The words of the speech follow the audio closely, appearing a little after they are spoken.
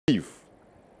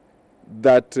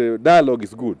that dialogue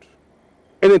is good,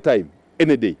 anytime,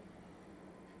 any day.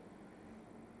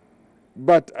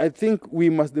 But I think we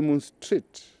must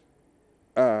demonstrate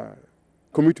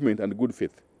commitment and good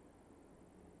faith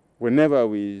whenever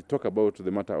we talk about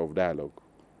the matter of dialogue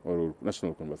or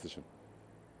national conversation.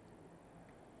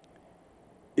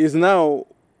 It's now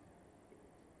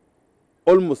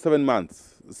almost 7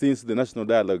 months since the National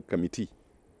Dialogue Committee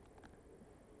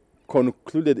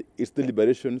concluded its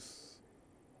deliberations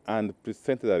and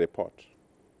presented a report.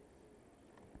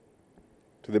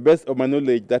 To the best of my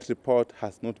knowledge, that report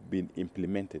has not been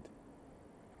implemented.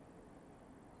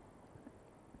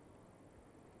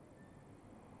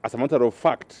 As a matter of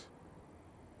fact,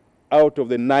 out of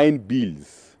the 9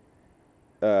 bills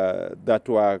that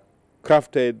were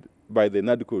crafted by the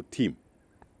NADCO team,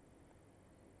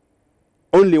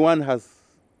 only one has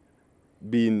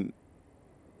been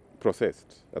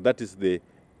processed. That is the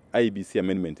IBC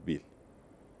Amendment Bill.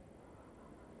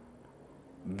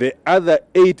 The other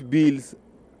 8 bills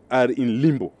are in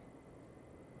limbo,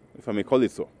 if I may call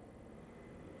it so.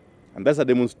 And that's a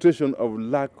demonstration of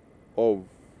lack of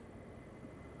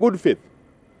good faith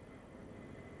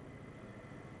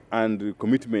and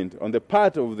commitment on the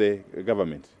part of the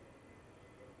government.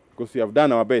 Because we have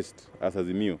done our best as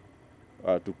Azimio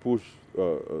to push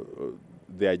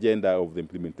the agenda of the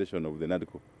implementation of the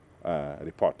NADCO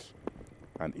report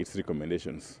and its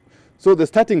recommendations. So the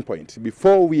starting point,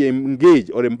 before we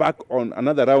engage or embark on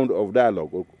another round of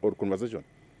dialogue or conversation,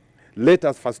 let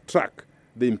us fast track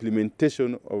the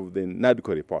implementation of the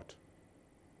NADCO report.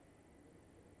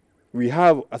 We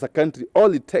have, as a country,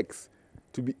 all it takes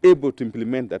to be able to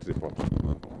implement that report.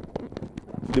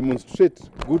 To demonstrate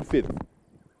good faith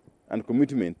and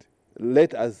commitment,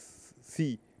 let us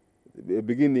see,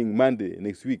 beginning Monday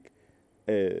next week,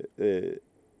 a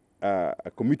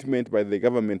commitment by the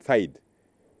government side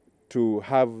to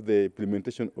have the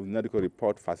implementation of the NADCO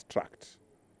report fast-tracked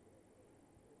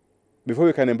before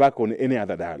we can embark on any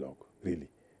other dialogue, really.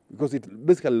 Because it's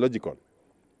basically logical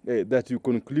that you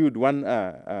conclude one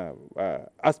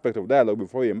aspect of dialogue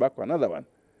before you embark on another one.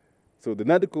 So the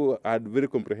NADCO had very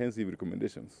comprehensive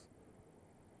recommendations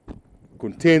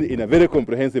contained in a very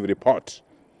comprehensive report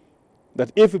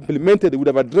that, if implemented, would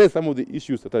have addressed some of the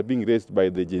issues that are being raised by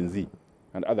the Gen Z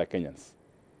and other Kenyans.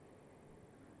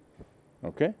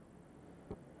 Okay?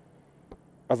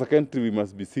 As a country, we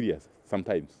must be serious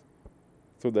sometimes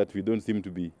so that we don't seem to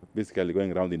be basically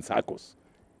going around in circles.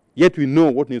 Yet we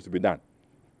know what needs to be done.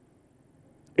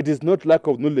 It is not lack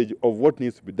of knowledge of what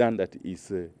needs to be done that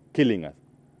is killing us,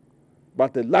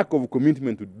 but a lack of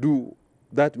commitment to do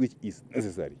that which is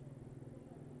necessary.